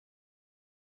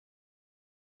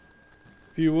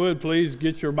If you would, please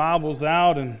get your Bibles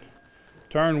out and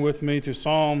turn with me to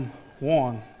Psalm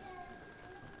 1.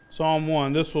 Psalm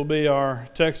 1. This will be our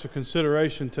text of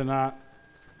consideration tonight.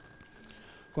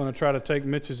 I'm going to try to take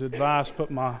Mitch's advice, put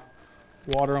my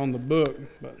water on the book,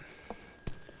 but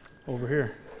over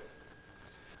here.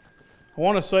 I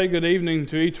want to say good evening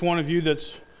to each one of you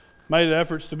that's made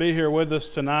efforts to be here with us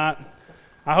tonight.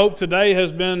 I hope today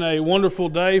has been a wonderful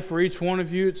day for each one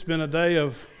of you. It's been a day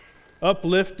of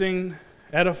uplifting,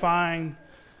 edifying,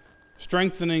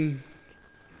 strengthening,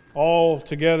 all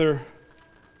together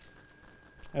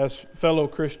as fellow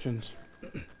Christians.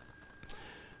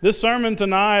 This sermon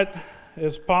tonight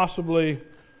is possibly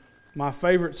my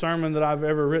favorite sermon that I've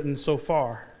ever written so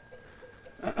far.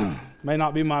 May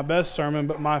not be my best sermon,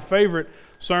 but my favorite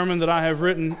sermon that I have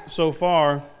written so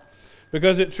far,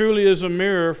 because it truly is a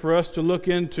mirror for us to look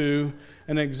into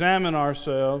and examine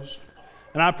ourselves.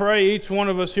 And I pray each one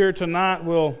of us here tonight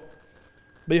will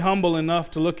be humble enough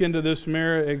to look into this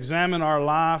mirror, examine our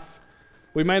life.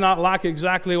 We may not like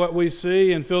exactly what we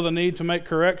see and feel the need to make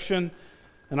correction,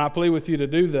 and I plead with you to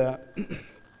do that.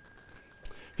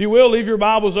 If you will, leave your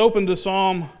Bibles open to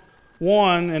Psalm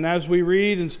 1, and as we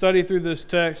read and study through this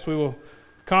text, we will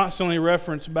constantly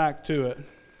reference back to it.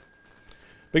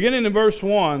 Beginning in verse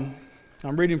 1,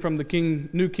 I'm reading from the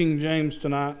New King James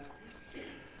tonight.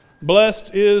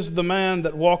 Blessed is the man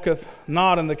that walketh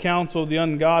not in the counsel of the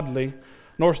ungodly,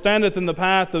 nor standeth in the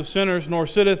path of sinners, nor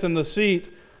sitteth in the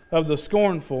seat of the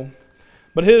scornful.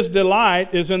 But his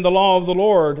delight is in the law of the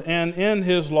Lord, and in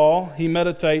his law he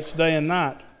meditates day and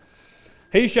night.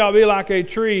 He shall be like a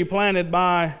tree planted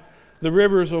by the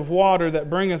rivers of water, that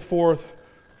bringeth forth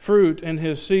fruit in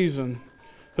his season,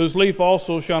 whose leaf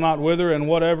also shall not wither, and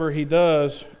whatever he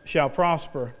does shall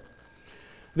prosper.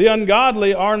 The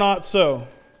ungodly are not so,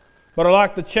 but are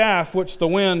like the chaff which the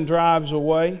wind drives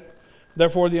away.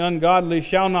 Therefore the ungodly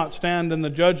shall not stand in the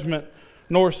judgment,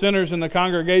 nor sinners in the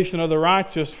congregation of the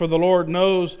righteous. For the Lord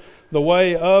knows the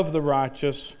way of the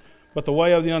righteous, but the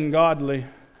way of the ungodly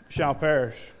shall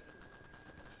perish.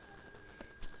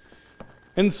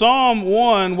 In Psalm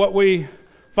 1, what we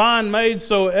find made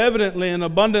so evidently and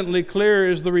abundantly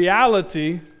clear is the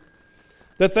reality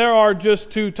that there are just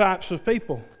two types of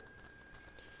people.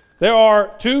 There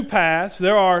are two paths,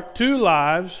 there are two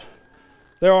lives,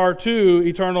 there are two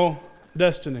eternal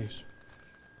destinies.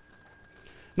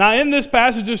 Now, in this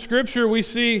passage of Scripture, we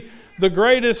see the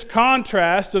greatest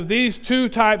contrast of these two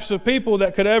types of people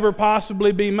that could ever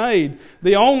possibly be made.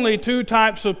 The only two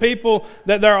types of people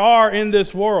that there are in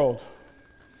this world.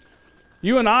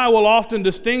 You and I will often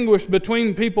distinguish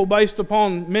between people based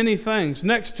upon many things,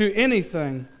 next to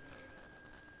anything.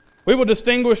 We will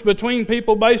distinguish between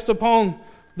people based upon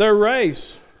their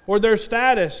race or their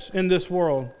status in this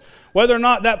world. Whether or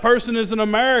not that person is an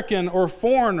American or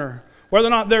foreigner, whether or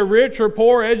not they're rich or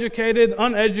poor, educated,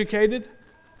 uneducated.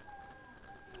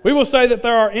 We will say that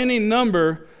there are any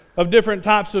number of different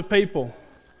types of people.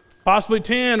 Possibly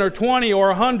 10 or 20 or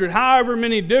 100, however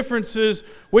many differences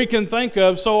we can think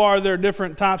of, so are there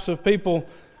different types of people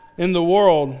in the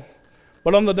world.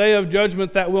 But on the day of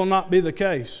judgment, that will not be the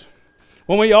case.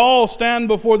 When we all stand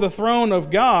before the throne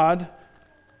of God,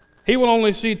 He will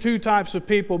only see two types of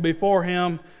people before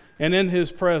Him and in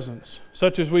His presence,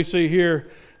 such as we see here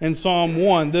in Psalm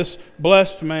 1, this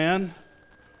blessed man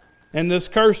and this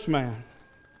cursed man.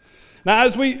 Now,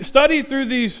 as we study through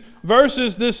these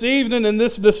verses this evening, and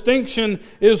this distinction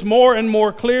is more and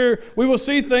more clear, we will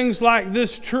see things like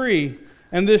this tree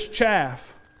and this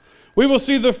chaff. We will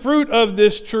see the fruit of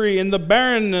this tree and the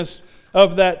barrenness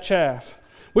of that chaff.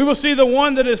 We will see the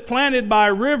one that is planted by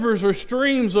rivers or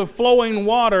streams of flowing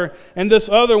water, and this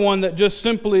other one that just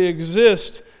simply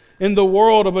exists in the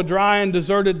world of a dry and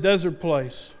deserted desert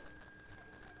place.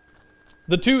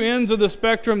 The two ends of the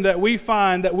spectrum that we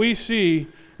find, that we see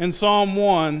in Psalm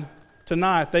 1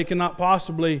 tonight, they cannot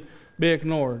possibly be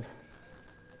ignored.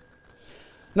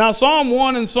 Now, Psalm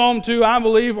 1 and Psalm 2, I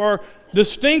believe, are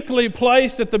distinctly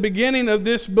placed at the beginning of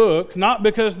this book, not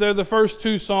because they're the first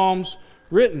two psalms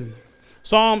written.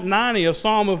 Psalm 90, a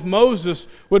psalm of Moses,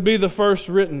 would be the first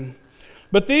written.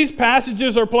 But these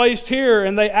passages are placed here,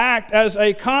 and they act as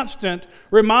a constant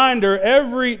reminder.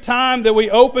 Every time that we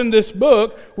open this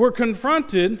book, we're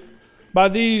confronted by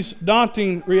these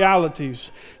daunting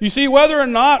realities. You see, whether or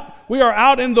not we are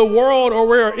out in the world or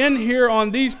we are in here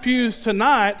on these pews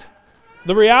tonight,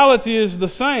 the reality is the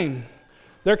same.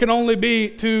 There can only be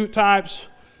two types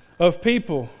of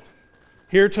people,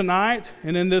 here tonight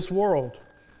and in this world.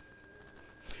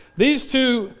 These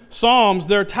two psalms,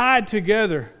 they're tied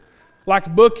together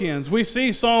like bookends. We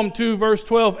see Psalm 2 verse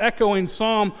 12 echoing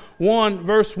Psalm 1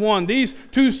 verse 1. These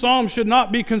two psalms should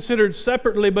not be considered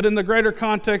separately, but in the greater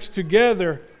context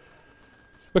together.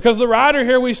 Because the writer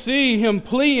here, we see him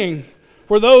pleading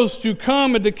for those to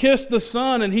come and to kiss the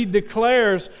Son, and he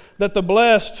declares that the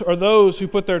blessed are those who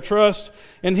put their trust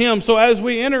in him. So as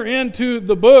we enter into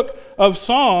the book of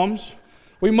Psalms,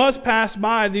 we must pass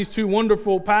by these two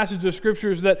wonderful passages of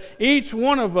Scriptures that each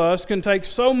one of us can take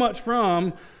so much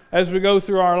from as we go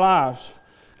through our lives.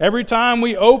 Every time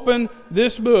we open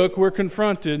this book, we're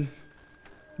confronted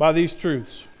by these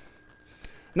truths.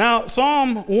 Now,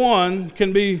 Psalm 1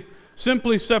 can be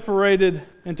simply separated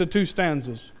into two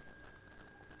stanzas.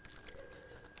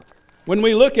 When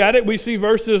we look at it, we see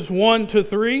verses 1 to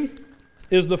 3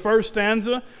 is the first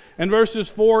stanza, and verses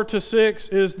 4 to 6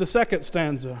 is the second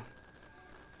stanza.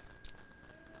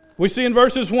 We see in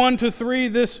verses 1 to 3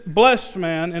 this blessed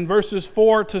man, and verses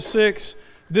 4 to 6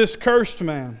 this cursed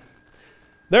man.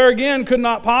 There again could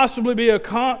not possibly be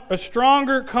a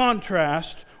stronger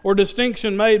contrast or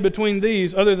distinction made between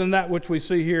these other than that which we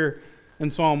see here in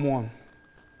Psalm 1.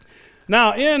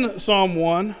 Now in Psalm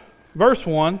 1, verse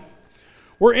 1,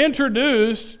 we're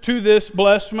introduced to this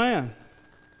blessed man.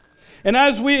 And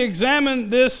as we examine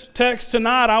this text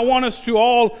tonight, I want us to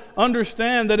all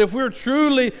understand that if we're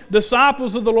truly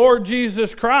disciples of the Lord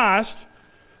Jesus Christ,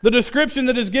 the description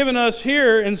that is given us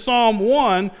here in Psalm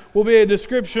 1 will be a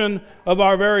description of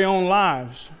our very own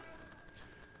lives.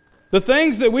 The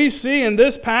things that we see in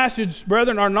this passage,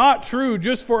 brethren, are not true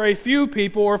just for a few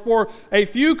people or for a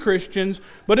few Christians,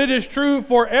 but it is true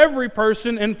for every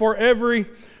person and for every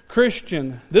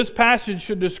Christian. This passage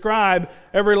should describe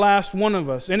every last one of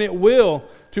us, and it will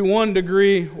to one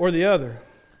degree or the other.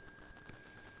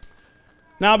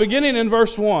 Now, beginning in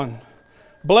verse 1,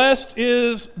 blessed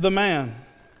is the man.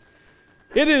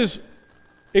 It is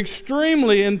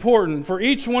extremely important for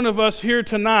each one of us here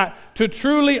tonight to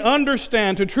truly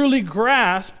understand, to truly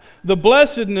grasp the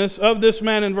blessedness of this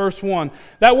man in verse 1.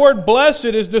 That word blessed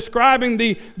is describing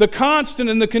the constant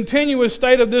and the continuous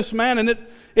state of this man, and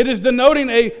it is denoting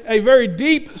a very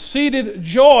deep-seated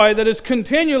joy that is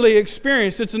continually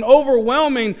experienced. It's an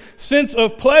overwhelming sense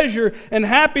of pleasure and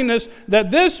happiness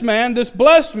that this man, this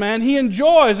blessed man, he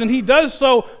enjoys, and he does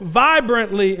so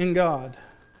vibrantly in God.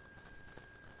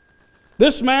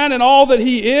 This man and all that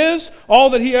he is, all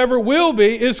that he ever will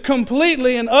be, is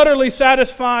completely and utterly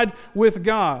satisfied with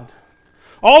God.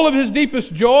 All of his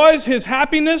deepest joys, his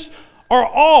happiness, are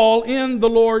all in the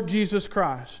Lord Jesus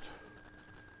Christ.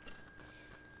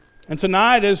 And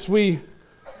tonight, as we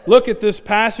look at this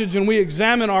passage and we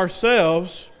examine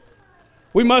ourselves,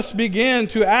 we must begin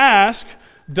to ask,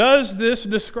 does this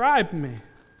describe me?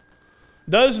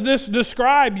 Does this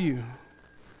describe you?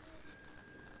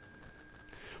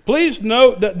 Please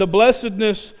note that the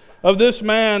blessedness of this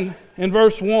man in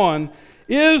verse 1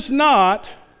 is not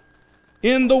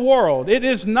in the world. It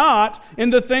is not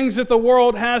in the things that the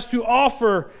world has to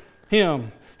offer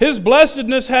him. His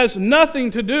blessedness has nothing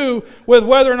to do with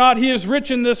whether or not he is rich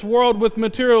in this world with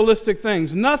materialistic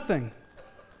things. Nothing.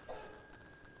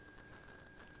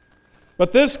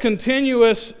 But this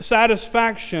continuous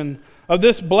satisfaction of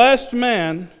this blessed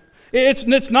man,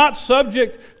 it's not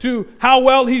subject to how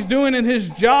well he's doing in his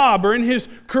job or in his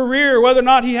career, whether or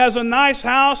not he has a nice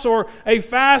house or a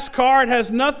fast car. It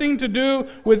has nothing to do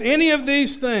with any of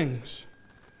these things.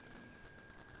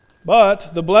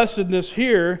 But the blessedness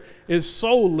here is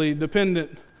solely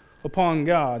dependent upon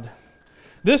God.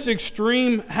 This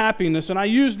extreme happiness, and I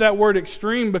use that word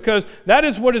extreme because that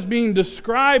is what is being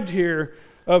described here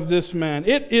of this man.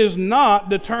 It is not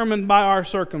determined by our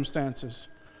circumstances.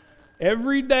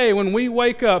 Every day when we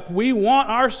wake up, we want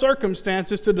our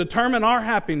circumstances to determine our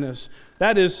happiness.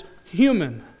 That is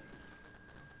human,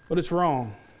 but it's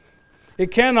wrong.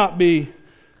 It cannot be.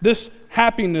 This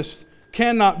happiness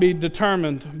cannot be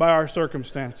determined by our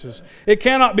circumstances. It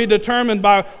cannot be determined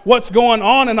by what's going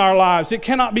on in our lives. It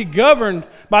cannot be governed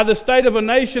by the state of a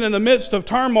nation in the midst of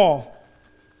turmoil.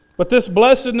 But this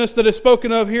blessedness that is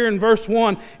spoken of here in verse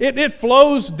 1, it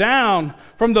flows down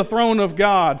from the throne of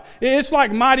God. It's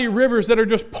like mighty rivers that are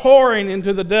just pouring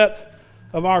into the depth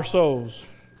of our souls.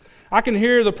 I can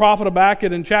hear the prophet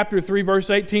Habakkuk in chapter 3, verse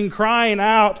 18, crying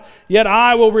out, "Yet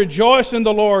I will rejoice in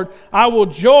the Lord. I will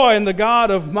joy in the God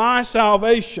of my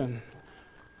salvation."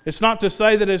 It's not to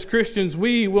say that as Christians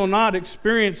we will not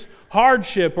experience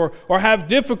hardship or have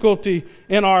difficulty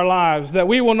in our lives, that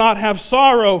we will not have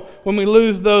sorrow when we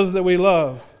lose those that we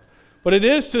love. But it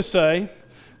is to say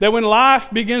that when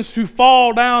life begins to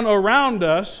fall down around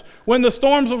us, when the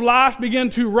storms of life begin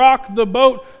to rock the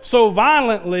boat so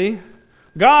violently,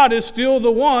 God is still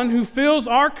the one who fills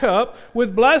our cup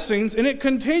with blessings, and it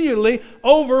continually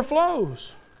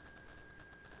overflows.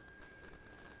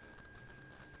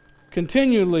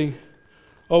 Continually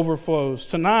overflows.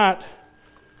 Tonight,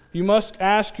 you must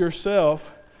ask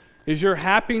yourself, is your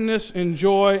happiness and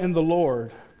joy in the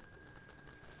Lord?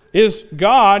 Is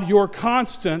God your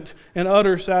constant and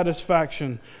utter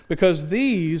satisfaction? Because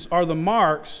these are the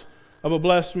marks of a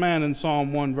blessed man in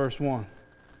Psalm 1, verse 1.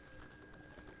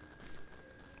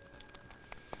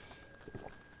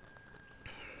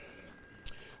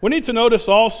 We need to notice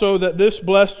also that this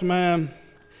blessed man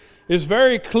is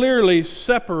very clearly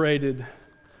separated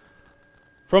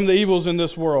from the evils in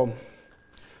this world.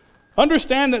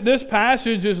 Understand that this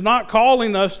passage is not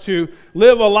calling us to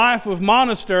live a life of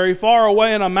monastery far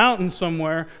away in a mountain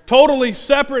somewhere, totally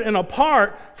separate and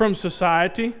apart from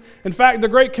society. In fact, the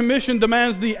Great Commission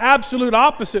demands the absolute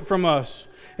opposite from us.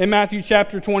 In Matthew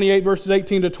chapter 28, verses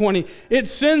 18 to 20, it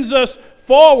sends us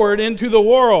forward into the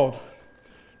world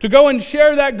to go and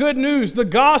share that good news, the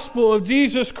gospel of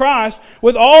Jesus Christ,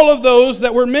 with all of those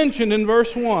that were mentioned in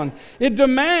verse 1. It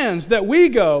demands that we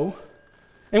go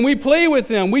and we plead with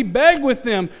them, we beg with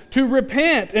them to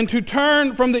repent and to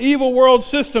turn from the evil world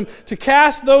system, to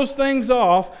cast those things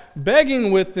off,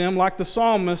 begging with them, like the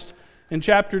psalmist in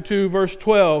chapter 2, verse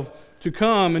 12, to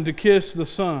come and to kiss the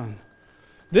Son.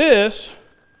 This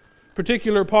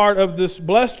particular part of this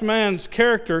blessed man's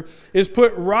character is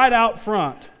put right out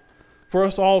front for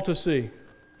us all to see.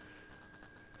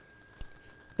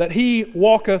 That he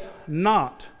walketh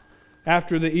not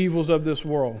after the evils of this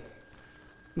world.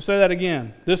 I'll say that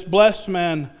again. This blessed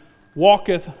man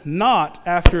walketh not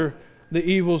after the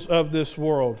evils of this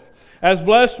world. As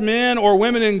blessed men or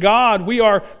women in God, we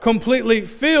are completely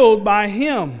filled by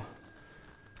Him.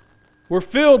 We're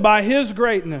filled by His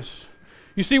greatness.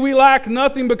 You see, we lack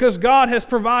nothing because God has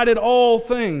provided all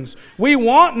things. We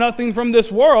want nothing from this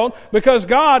world because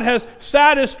God has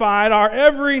satisfied our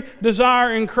every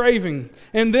desire and craving.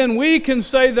 And then we can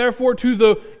say, therefore, to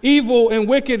the evil and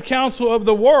wicked counsel of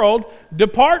the world,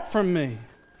 depart from me,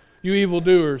 you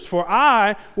evildoers, for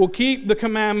I will keep the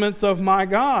commandments of my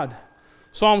God.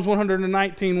 Psalms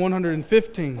 119,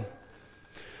 115.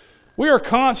 We are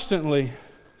constantly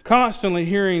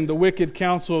hearing the wicked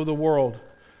counsel of the world,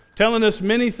 telling us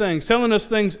many things, telling us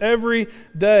things every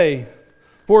day.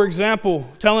 For example,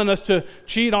 telling us to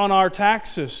cheat on our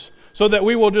taxes so that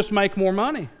we will just make more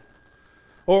money.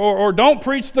 Or don't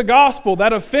preach the gospel,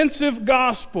 that offensive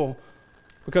gospel,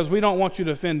 because we don't want you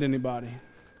to offend anybody.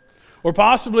 Or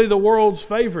possibly the world's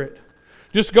favorite.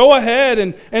 Just go ahead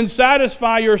and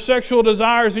satisfy your sexual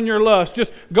desires and your lust.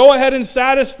 Just go ahead and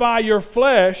satisfy your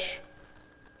flesh.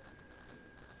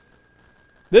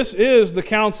 This is the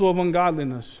counsel of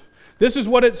ungodliness. This is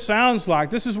what it sounds like.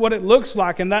 This is what it looks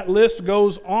like, and that list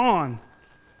goes on.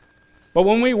 But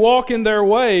when we walk in their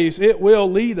ways, it will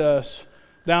lead us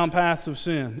down paths of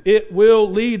sin. It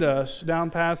will lead us down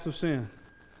paths of sin.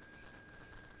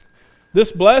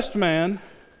 This blessed man,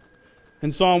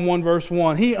 in Psalm 1 verse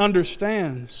 1, he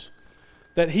understands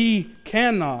that he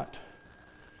cannot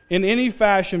in any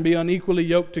fashion be unequally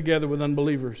yoked together with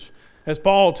unbelievers. As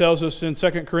Paul tells us in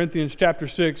 2 Corinthians chapter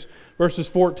 6, verses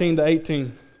 14 to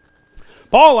 18.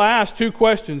 Paul asks two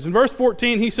questions. In verse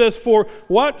 14 he says, "For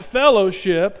what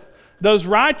fellowship does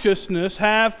righteousness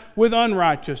have with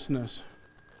unrighteousness?"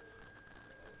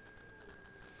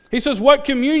 He says, "What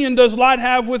communion does light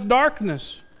have with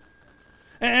darkness?"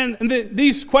 And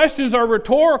these questions are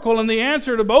rhetorical, and the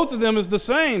answer to both of them is the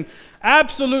same.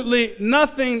 Absolutely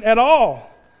nothing at all.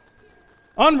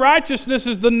 Unrighteousness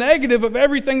is the negative of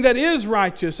everything that is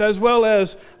righteous, as well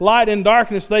as light and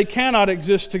darkness. They cannot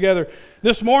exist together.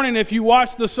 This morning, if you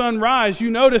watched the sun rise, you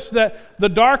noticed that the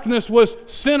darkness was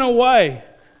sent away.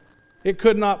 It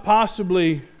could not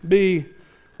possibly be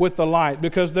with the light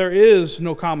because there is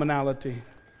no commonality.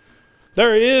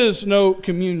 There is no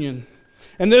communion.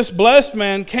 And this blessed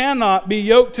man cannot be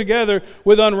yoked together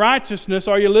with unrighteousness,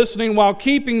 are you listening, while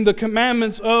keeping the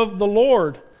commandments of the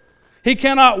Lord. He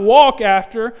cannot walk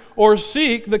after or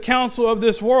seek the counsel of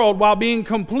this world while being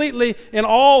completely in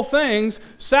all things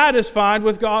satisfied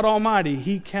with God Almighty.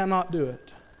 He cannot do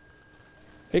it.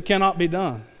 It cannot be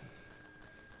done.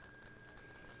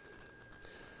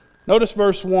 Notice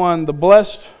verse 1, the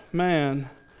blessed man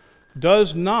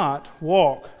does not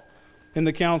walk in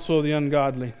the counsel of the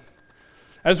ungodly.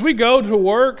 As we go to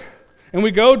work and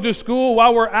we go to school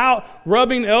while we're out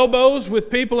rubbing elbows with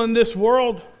people in this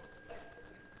world,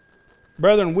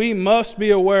 brethren, we must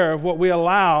be aware of what we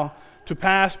allow to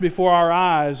pass before our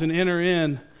eyes and enter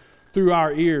in through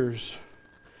our ears.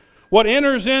 What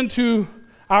enters into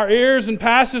our ears and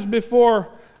passes before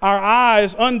our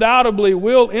eyes undoubtedly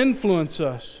will influence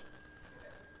us.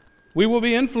 We will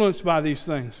be influenced by these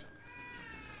things.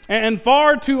 And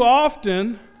far too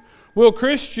often will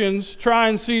Christians try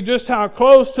and see just how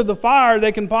close to the fire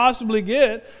they can possibly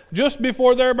get just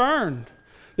before they're burned.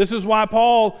 This is why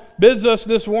Paul bids us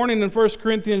this morning in 1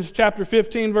 Corinthians chapter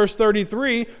 15, verse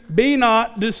 33, be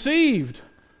not deceived.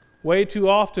 Way too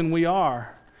often we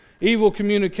are. Evil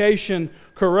communication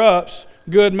corrupts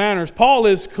good manners. Paul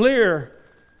is clear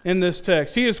in this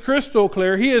text. He is crystal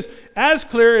clear. He is as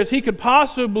clear as he could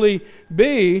possibly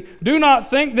be. Do not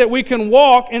think that we can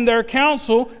walk in their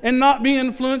counsel and not be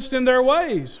influenced in their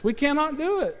ways. We cannot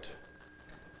do it.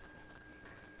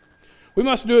 We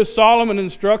must do as Solomon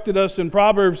instructed us in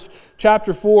Proverbs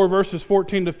chapter 4, verses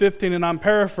 14 to 15, and I'm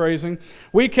paraphrasing.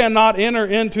 We cannot enter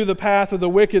into the path of the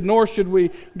wicked, nor should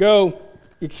we go,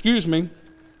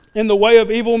 in the way of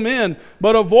evil men,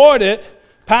 but avoid it,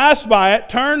 pass by it,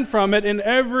 turn from it in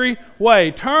every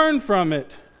way. Turn from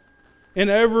it in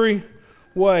every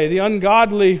way. The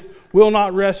ungodly will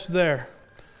not rest there.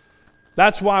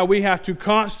 That's why we have to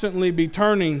constantly be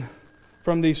turning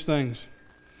from these things.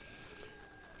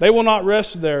 They will not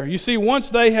rest there. You see, once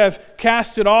they have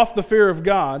casted off the fear of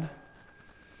God,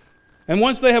 and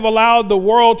once they have allowed the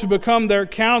world to become their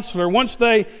counselor, once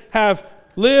they have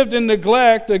lived in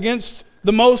neglect against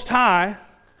the Most High,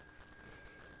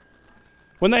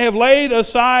 when they have laid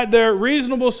aside their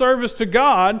reasonable service to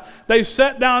God, they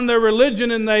set down their religion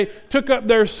and they took up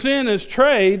their sin as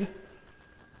trade,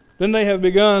 then they have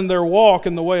begun their walk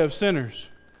in the way of sinners.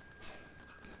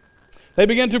 They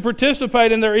begin to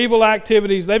participate in their evil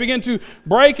activities. They begin to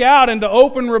break out into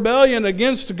open rebellion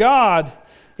against God,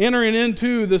 entering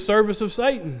into the service of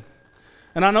Satan.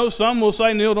 And I know some will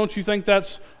say, Neil, don't you think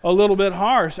that's a little bit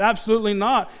harsh? Absolutely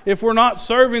not. If we're not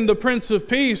serving the Prince of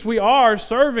Peace, we are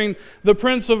serving the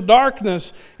Prince of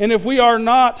Darkness. And if we are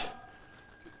not,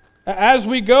 as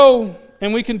we go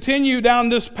and we continue down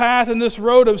this path and this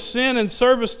road of sin and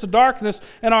service to darkness,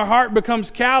 and our heart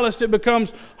becomes calloused, it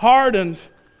becomes hardened.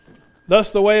 Thus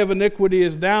the way of iniquity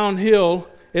is downhill.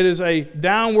 It is a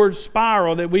downward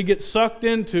spiral that we get sucked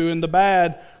into, and the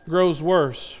bad grows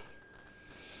worse.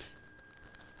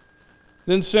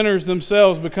 Then sinners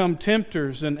themselves become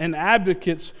tempters and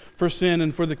advocates for sin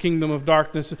and for the kingdom of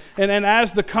darkness. And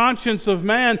as the conscience of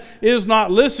man is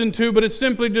not listened to, but it's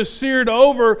simply just seared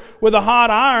over with a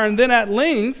hot iron, then at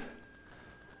length,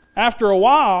 after a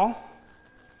while,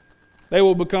 they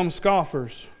will become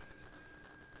scoffers.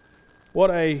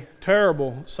 What a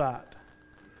terrible sight.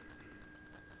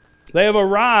 They have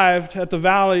arrived at the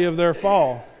valley of their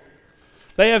fall.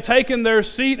 They have taken their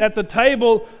seat at the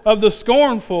table of the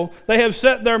scornful. They have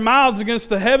set their mouths against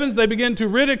the heavens. They begin to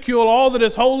ridicule all that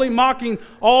is holy, mocking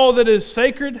all that is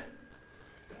sacred.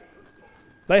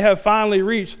 They have finally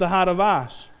reached the height of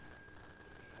ice.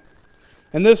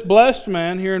 And this blessed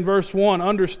man here in verse 1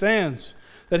 understands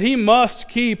that he must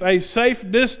keep a safe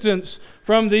distance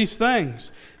from these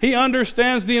things. He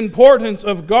understands the importance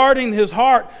of guarding his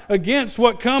heart against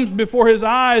what comes before his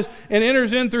eyes and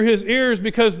enters in through his ears,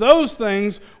 because those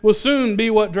things will soon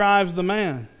be what drives the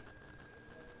man.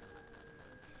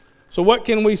 So what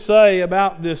can we say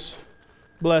about this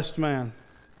blessed man?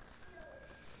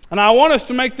 And I want us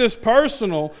to make this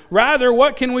personal. Rather,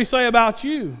 what can we say about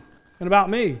you and about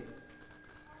me?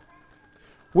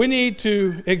 We need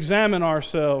to examine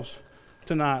ourselves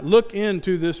tonight. Look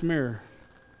into this mirror.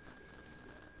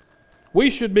 We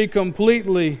should be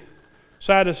completely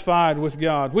satisfied with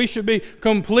God. We should be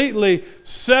completely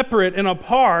separate and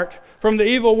apart from the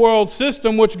evil world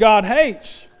system which God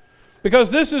hates. Because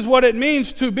this is what it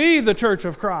means to be the church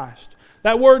of Christ.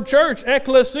 That word church,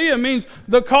 ecclesia, means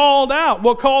the called out.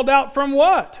 Well, called out from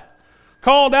what?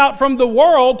 Called out from the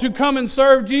world to come and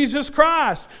serve Jesus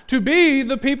Christ, to be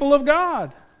the people of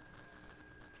God.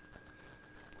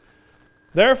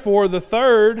 Therefore, the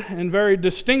third and very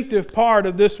distinctive part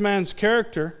of this man's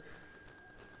character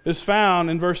is found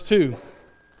in verse 2.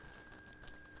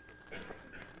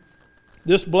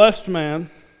 This blessed man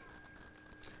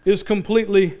is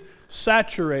completely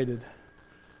saturated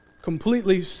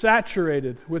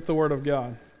with the Word of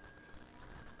God.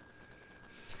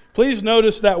 Please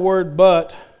notice that word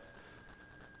but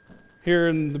here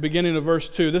in the beginning of verse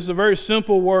 2. This is a very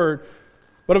simple word,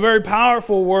 but a very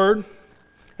powerful word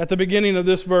at the beginning of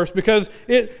this verse, because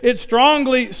it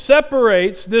strongly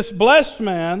separates this blessed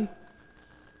man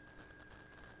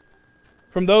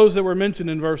from those that were mentioned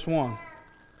in verse 1.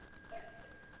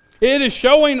 It is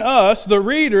showing us, the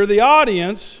reader, the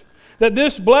audience, that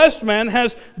this blessed man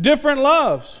has different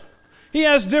loves. He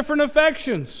has different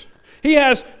affections. He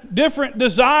has different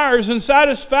desires and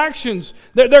satisfactions.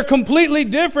 They're completely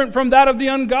different from that of the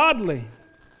ungodly.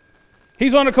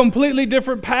 He's on a completely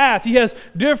different path. He has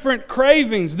different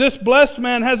cravings. This blessed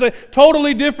man has a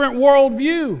totally different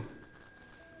worldview.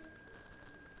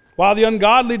 While the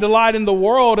ungodly delight in the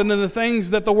world and in the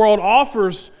things that the world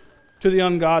offers to the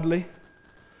ungodly,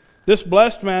 this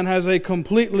blessed man has a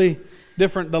completely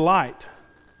different delight.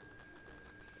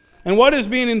 And what is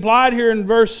being implied here in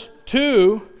verse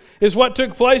 2 is what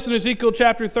took place in Ezekiel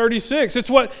chapter 36. It's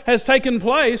what has taken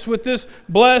place with this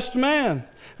blessed man.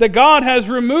 That God has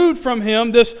removed from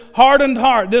him this hardened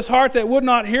heart, this heart that would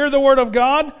not hear the word of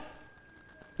God,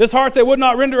 this heart that would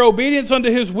not render obedience unto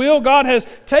His will. God has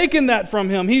taken that from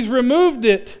him. He's removed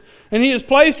it, and He has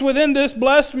placed within this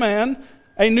blessed man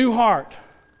a new heart,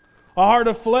 a heart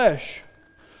of flesh.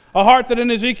 A heart that in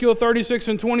Ezekiel 36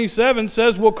 and 27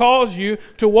 says will cause you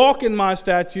to walk in my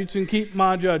statutes and keep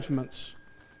my judgments.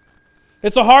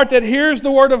 It's a heart that hears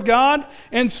the word of God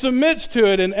and submits to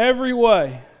it in every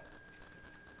way.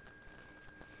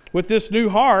 With this new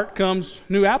heart comes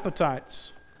new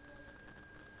appetites.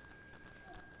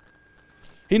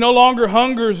 He no longer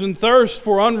hungers and thirsts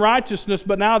for unrighteousness,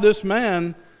 but now this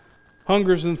man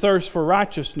hungers and thirsts for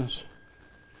righteousness.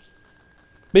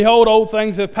 Behold, old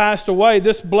things have passed away.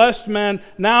 This blessed man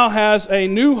now has a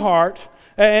new heart,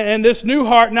 and this new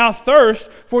heart now thirsts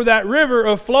for that river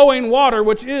of flowing water,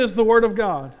 which is the Word of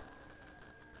God.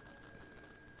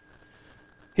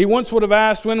 He once would have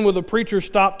asked, when will the preacher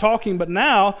stop talking? But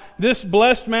now, this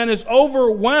blessed man is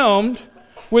overwhelmed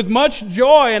with much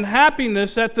joy and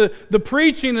happiness at the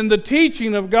preaching and the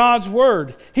teaching of God's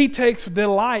Word. He takes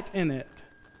delight in it.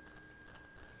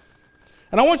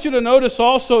 And I want you to notice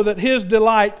also that his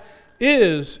delight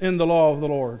is in the law of the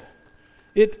Lord.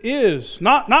 It is.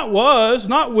 Not was,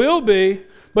 not will be,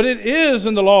 but it is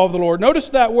in the law of the Lord. Notice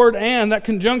that word "and," that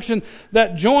conjunction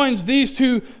that joins these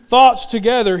two thoughts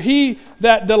together. He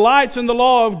that delights in the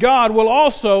law of God will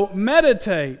also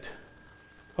meditate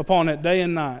upon it day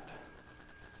and night.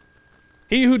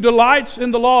 He who delights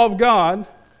in the law of God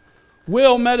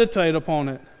will meditate upon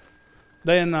it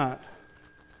day and night.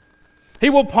 He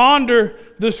will ponder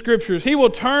the Scriptures. He will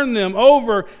turn them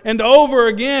over and over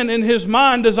again in his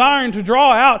mind, desiring to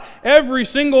draw out every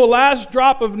single last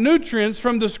drop of nutrients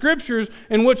from the Scriptures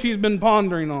in which he's been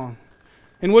pondering on,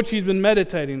 in which he's been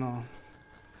meditating on.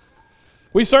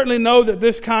 We certainly know that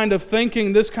this kind of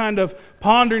thinking, this kind of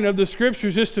pondering of the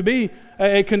Scriptures is to be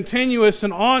a continuous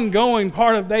and ongoing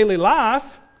part of daily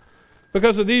life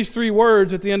because of these three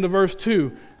words at the end of verse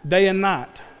 2, day and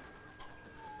night.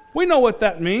 We know what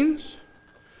that means.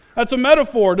 That's a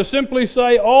metaphor to simply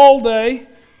say all day,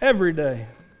 every day.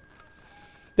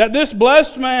 That this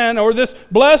blessed man or this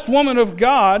blessed woman of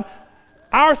God,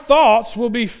 our thoughts will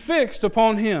be fixed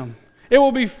upon Him. It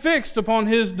will be fixed upon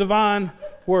His divine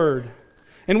Word.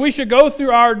 And we should go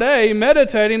through our day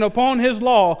meditating upon His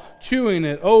law, chewing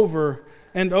it over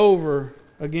and over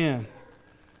again.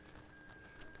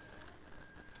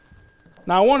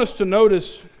 Now I want us to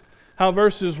notice how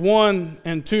verses 1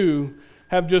 and 2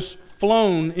 have just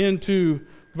flown into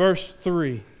verse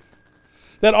 3.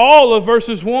 That all of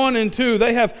verses 1 and 2,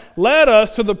 they have led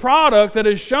us to the product that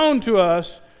is shown to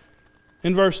us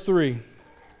in verse 3.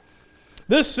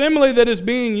 This simile that is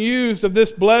being used of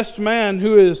this blessed man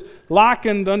who is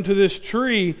likened unto this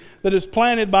tree that is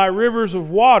planted by rivers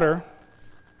of water,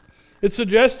 it's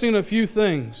suggesting a few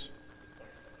things.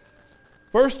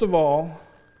 First of all,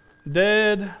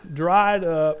 dead, dried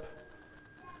up,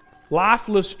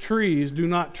 lifeless trees do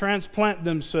not transplant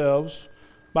themselves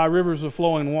by rivers of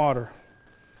flowing water.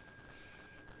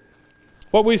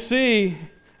 What we see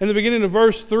in the beginning of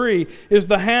verse 3 is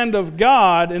the hand of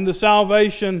God in the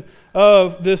salvation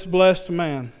of this blessed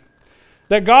man.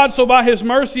 That God, so by His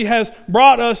mercy, has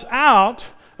brought us out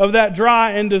of that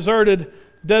dry and deserted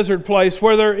desert place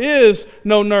where there is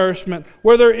no nourishment,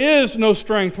 where there is no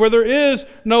strength, where there is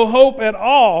no hope at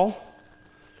all.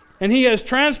 And He has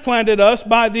transplanted us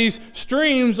by these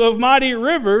streams of mighty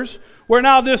rivers where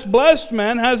now this blessed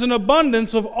man has an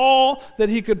abundance of all that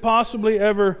he could possibly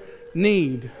ever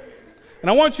need. And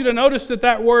I want you to notice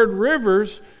that word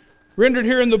rivers, rendered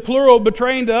here in the plural,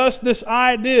 betraying to us this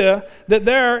idea that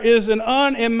there is an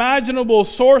unimaginable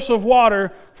source of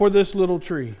water for this little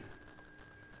tree.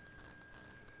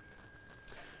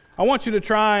 I want you to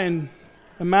try and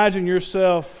imagine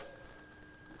yourself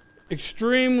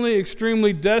extremely,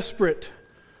 extremely desperate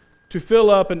to fill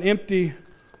up an empty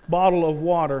bottle of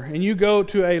water. And you go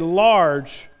to a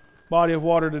large body of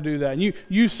water to do that. And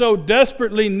you so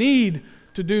desperately need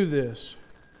to do this.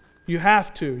 You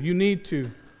have to. You need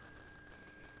to.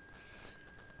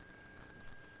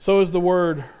 so is the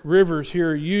word rivers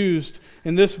here used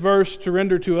in this verse to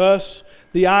render to us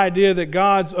the idea that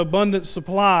God's abundant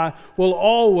supply will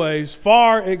always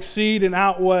far exceed and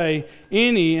outweigh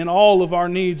any and all of our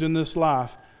needs in this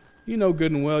life. You know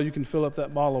good and well you can fill up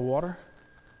that bottle of water.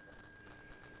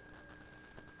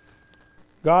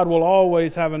 God will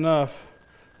always have enough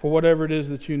for whatever it is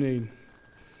that you need.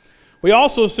 We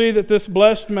also see that this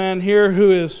blessed man here who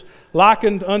is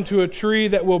likened unto a tree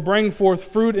that will bring forth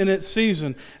fruit in its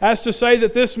season, as to say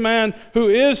that this man who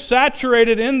is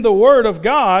saturated in the Word of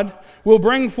God will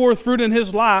bring forth fruit in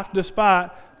his life despite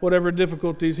whatever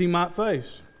difficulties he might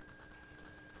face.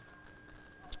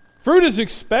 Fruit is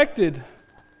expected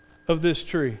of this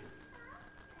tree.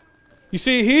 You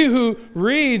see, he who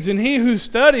reads and he who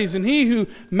studies and he who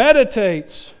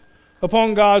meditates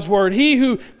upon God's Word, he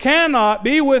who cannot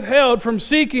be withheld from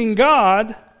seeking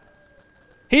God,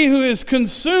 he who is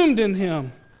consumed in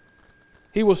Him,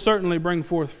 he will certainly bring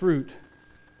forth fruit.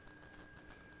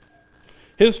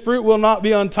 His fruit will not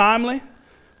be untimely,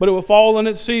 but it will fall in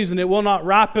its season. It will not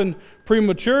ripen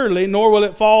prematurely, nor will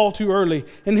it fall too early.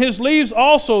 And his leaves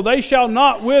also, they shall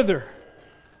not wither.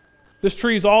 This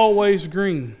tree is always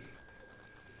green.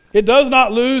 It does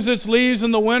not lose its leaves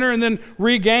in the winter and then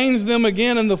regains them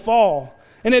again in the fall.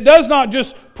 And it does not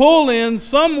just pull in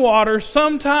some water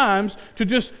sometimes to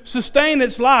just sustain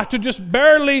its life, to just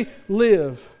barely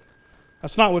live.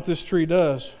 That's not what this tree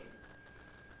does.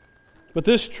 But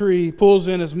this tree pulls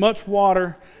in as much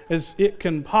water as it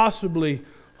can possibly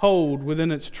hold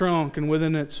within its trunk and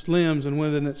within its limbs and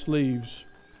within its leaves.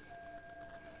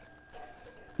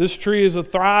 This tree is a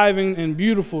thriving and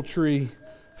beautiful tree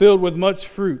filled with much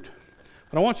fruit.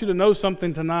 But I want you to know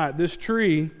something tonight. This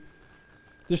tree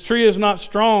is not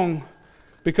strong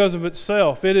because of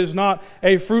itself. It is not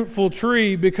a fruitful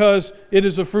tree because it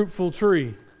is a fruitful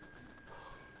tree.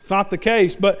 It's not the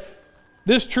case, but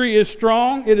this tree is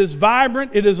strong, it is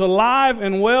vibrant, it is alive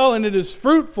and well, and it is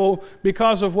fruitful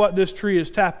because of what this tree is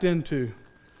tapped into.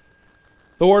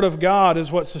 The Word of God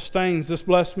is what sustains this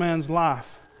blessed man's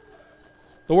life.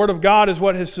 The Word of God is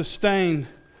what has sustained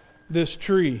this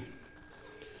tree.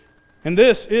 And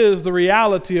this is the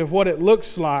reality of what it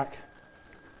looks like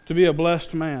to be a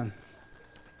blessed man.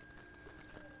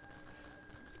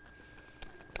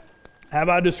 Have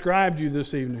I described you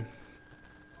this evening?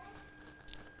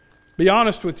 Be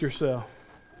honest with yourself.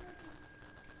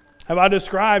 Have I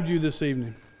described you this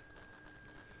evening?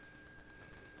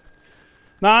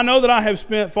 Now, I know that I have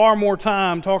spent far more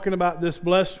time talking about this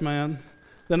blessed man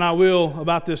than I will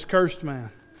about this cursed man.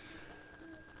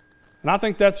 And I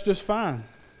think that's just fine.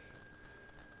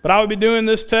 But I would be doing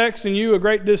this text and you a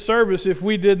great disservice if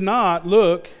we did not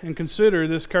look and consider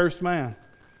this cursed man.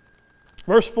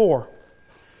 Verse 4.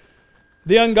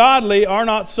 The ungodly are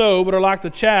not so, but are like the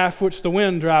chaff which the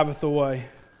wind driveth away.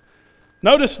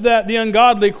 Notice that the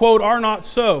ungodly, quote, are not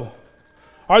so.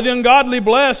 Are the ungodly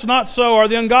blessed? Not so. Are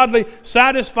the ungodly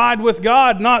satisfied with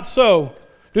God? Not so.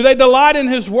 Do they delight in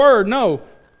His Word? No.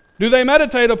 Do they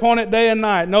meditate upon it day and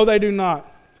night? No, they do not.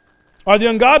 Are the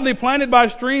ungodly planted by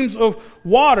streams of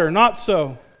water? Not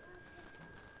so.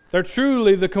 They're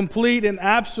truly the complete and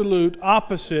absolute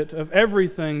opposite of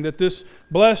everything that this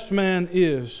blessed man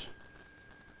is.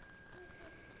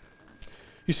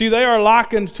 You see, they are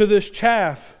likened to this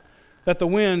chaff that the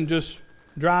wind just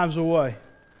drives away.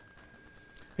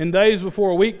 In days before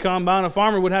a wheat combine, a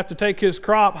farmer would have to take his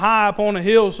crop high up on a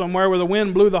hill somewhere where the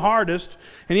wind blew the hardest,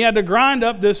 and he had to grind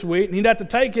up this wheat, and he'd have to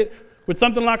take it with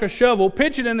something like a shovel,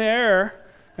 pitch it in the air,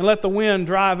 and let the wind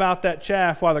drive out that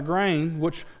chaff while the grain,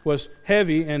 which was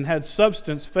heavy and had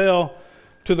substance, fell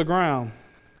to the ground.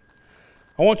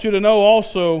 I want you to know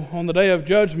also, on the day of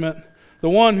judgment, the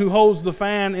one who holds the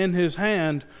fan in his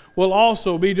hand will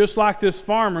also be just like this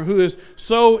farmer who is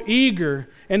so eager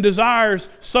and desires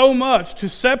so much to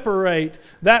separate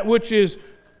that which is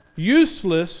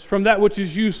useless from that which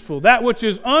is useful, that which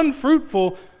is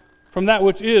unfruitful from that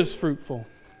which is fruitful.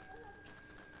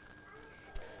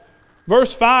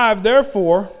 Verse 5,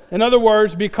 therefore, in other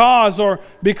words, because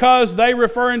they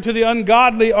referring to the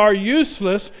ungodly are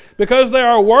useless, because they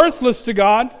are worthless to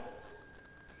God,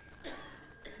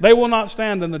 they will not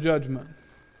stand in the judgment.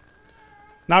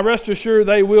 Now rest assured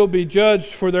they will be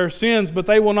judged for their sins, but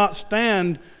they will not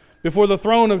stand before the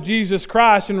throne of Jesus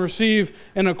Christ and receive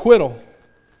an acquittal.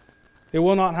 It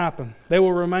will not happen. They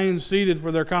will remain seated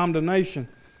for their condemnation.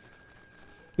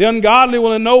 The ungodly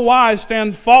will in no wise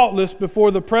stand faultless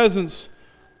before the presence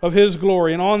of His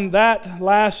glory. And on that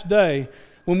last day,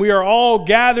 when we are all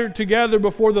gathered together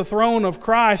before the throne of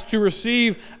Christ to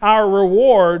receive our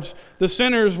rewards, the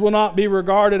sinners will not be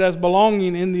regarded as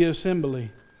belonging in the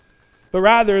assembly. But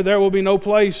rather, there will be no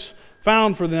place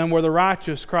found for them where the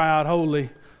righteous cry out, holy,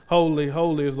 holy,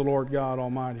 holy is the Lord God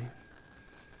Almighty.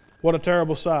 What a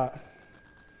terrible sight.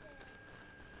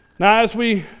 Now, as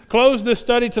we close this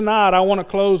study tonight, I want to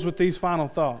close with these final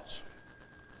thoughts.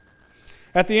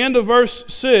 At the end of verse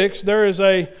 6, there is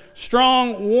a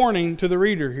strong warning to the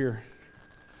reader here.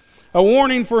 A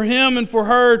warning for him and for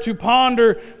her to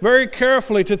ponder very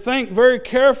carefully, to think very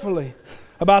carefully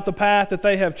about the path that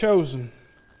they have chosen.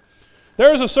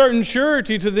 There is a certain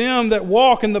surety to them that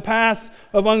walk in the path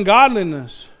of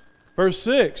ungodliness. Verse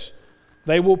 6,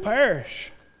 they will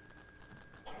perish.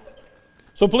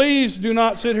 So please do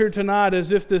not sit here tonight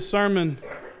as if this sermon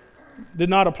did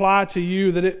not apply to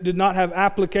you, that it did not have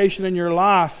application in your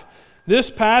life.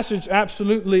 This passage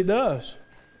absolutely does,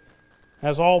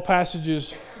 as all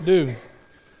passages do.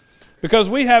 Because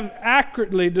we have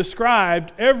accurately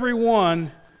described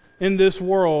everyone in this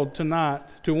world tonight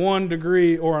to one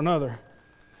degree or another.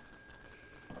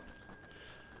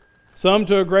 Some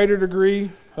to a greater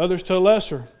degree, others to a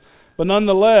lesser. But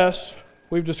nonetheless,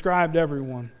 we've described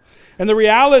everyone. And the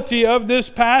reality of this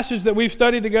passage that we've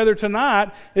studied together tonight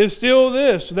is still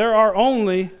this. There are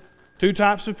only two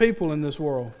types of people in this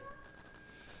world.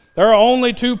 There are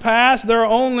only two paths. There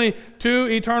are only two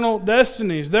eternal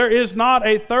destinies. There is not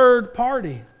a third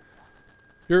party.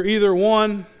 You're either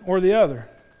one or the other.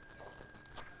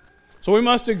 So we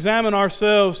must examine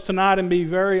ourselves tonight and be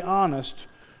very honest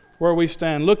where we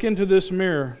stand. Look into this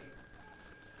mirror.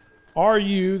 Are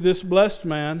you this blessed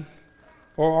man,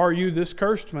 or are you this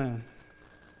cursed man?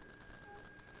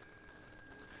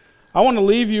 I want to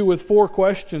leave you with 4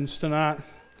 questions tonight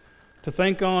to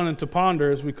think on and to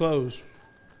ponder as we close.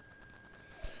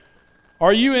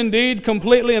 Are you indeed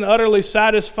completely and utterly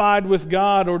satisfied with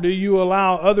God, or do you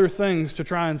allow other things to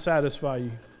try and satisfy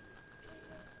you?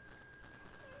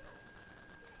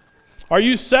 Are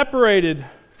you separated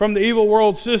from the evil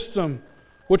world system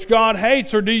which God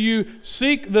hates, or do you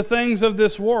seek the things of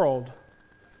this world?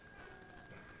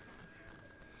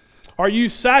 Are you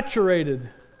saturated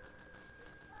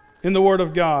in the Word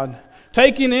of God,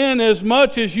 taking in as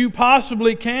much as you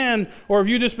possibly can, or have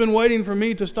you just been waiting for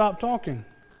me to stop talking?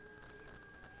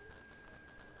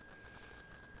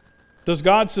 Does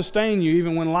God sustain you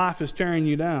even when life is tearing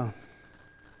you down?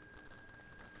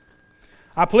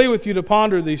 I plead with you to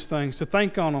ponder these things, to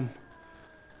think on them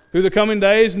through the coming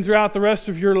days and throughout the rest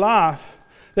of your life.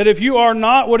 That if you are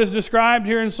not what is described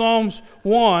here in Psalms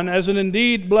 1 as an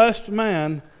indeed blessed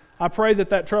man, I pray that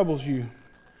that troubles you.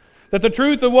 That the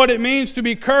truth of what it means to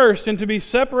be cursed and to be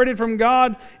separated from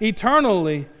God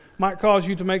eternally might cause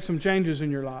you to make some changes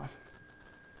in your life.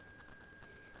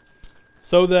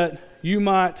 So that you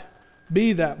might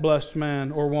be that blessed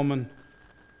man or woman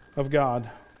of God.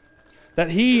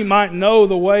 That He might know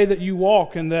the way that you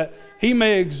walk, and that He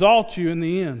may exalt you in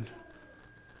the end.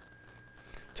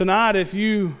 Tonight, if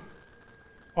you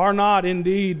are not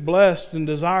indeed blessed and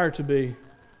desire to be,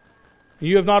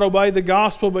 you have not obeyed the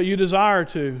gospel but you desire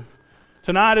to,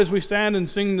 tonight as we stand and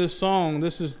sing this song,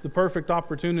 this is the perfect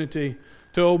opportunity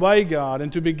to obey God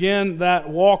and to begin that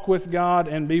walk with God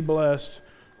and be blessed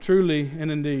truly and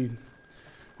indeed.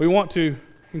 We want to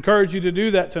encourage you to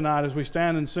do that tonight as we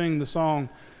stand and sing the song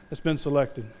that's been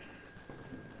selected.